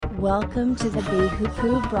Welcome to the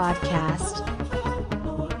Bihupu broadcast.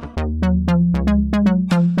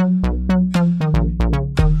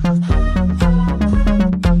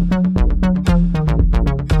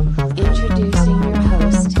 Introducing your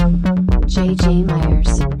host, JJ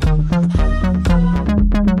Myers.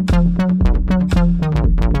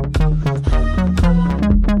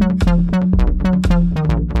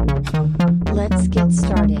 Let's get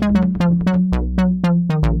started.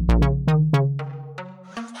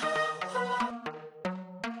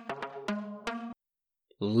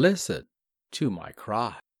 Listen to my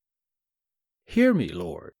cry. Hear me,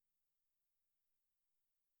 Lord.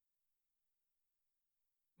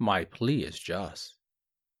 My plea is just.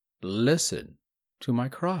 Listen to my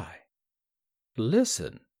cry.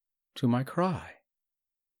 Listen to my cry.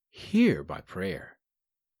 Hear my prayer.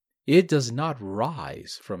 It does not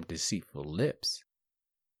rise from deceitful lips.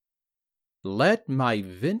 Let my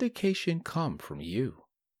vindication come from you.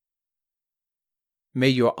 May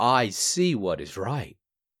your eyes see what is right.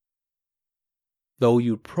 Though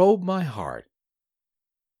you probe my heart,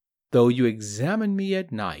 though you examine me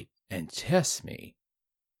at night and test me,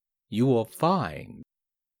 you will find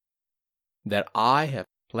that I have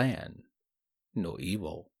planned no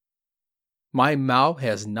evil. My mouth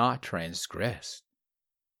has not transgressed.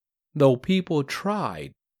 Though people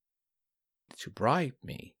tried to bribe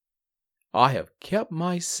me, I have kept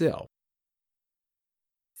myself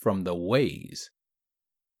from the ways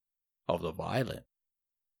of the violent.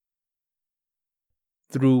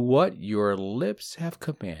 Through what your lips have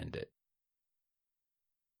commanded,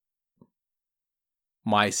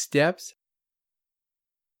 my steps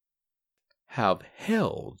have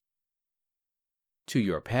held to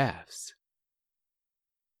your paths.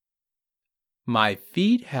 My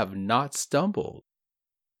feet have not stumbled.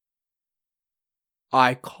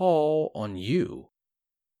 I call on you,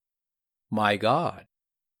 my God,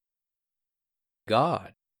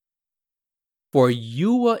 for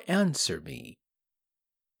you will answer me.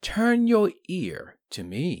 Turn your ear to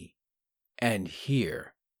me and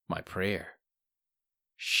hear my prayer.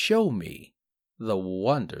 Show me the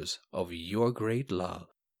wonders of your great love.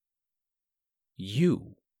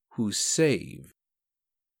 You who save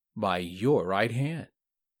by your right hand,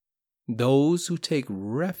 those who take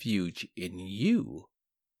refuge in you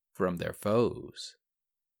from their foes.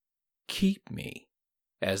 Keep me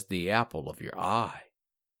as the apple of your eye.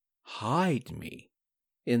 Hide me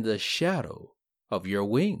in the shadow of your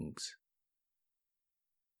wings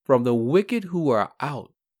from the wicked who are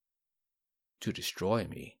out to destroy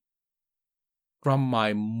me, from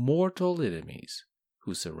my mortal enemies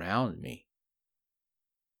who surround me.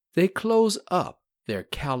 They close up their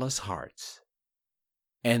callous hearts,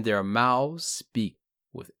 and their mouths speak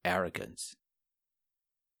with arrogance.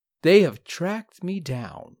 They have tracked me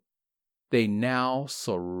down. They now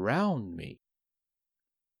surround me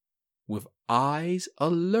with eyes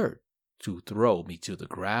alert to throw me to the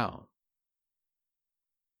ground.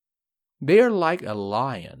 They are like a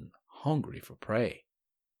lion hungry for prey,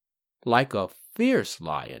 like a fierce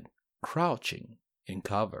lion crouching in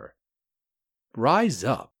cover. Rise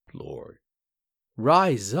up, Lord.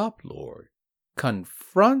 Rise up, Lord.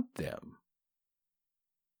 Confront them.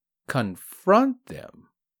 Confront them.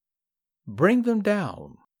 Bring them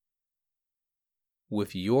down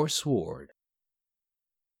with your sword.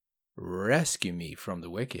 Rescue me from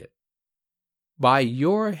the wicked. By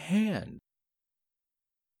your hand,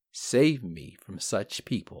 save me from such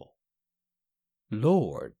people.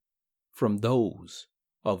 Lord, from those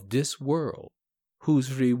of this world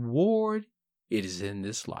whose reward is in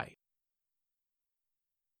this life.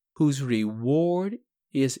 Whose reward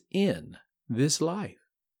is in this life.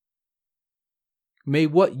 May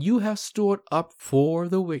what you have stored up for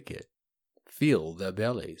the wicked fill their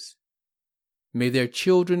bellies. May their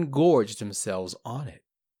children gorge themselves on it.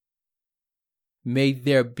 May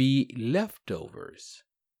there be leftovers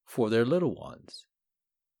for their little ones.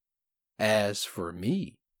 As for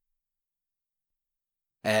me,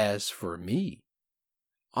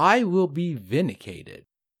 I will be vindicated,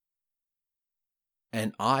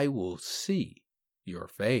 and I will see your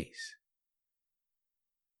face.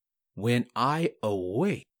 When I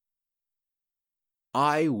awake,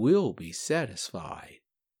 I will be satisfied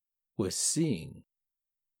with seeing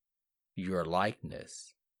your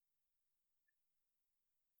likeness.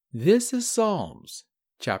 This is Psalms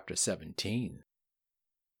chapter 17.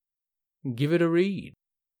 Give it a read.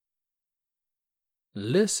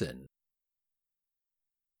 Listen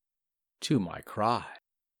to my cry.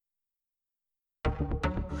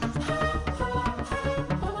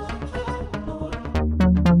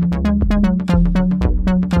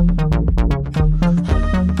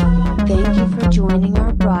 Thank you for joining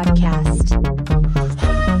our broadcast. Broadcast.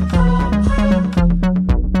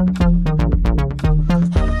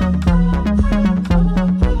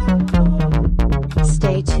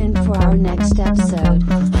 Stay tuned for our next episode.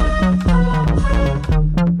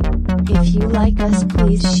 If you like us,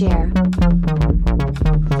 please share.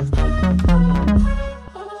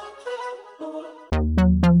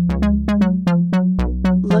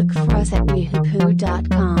 Look for us at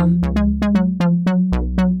wehoopoo.com.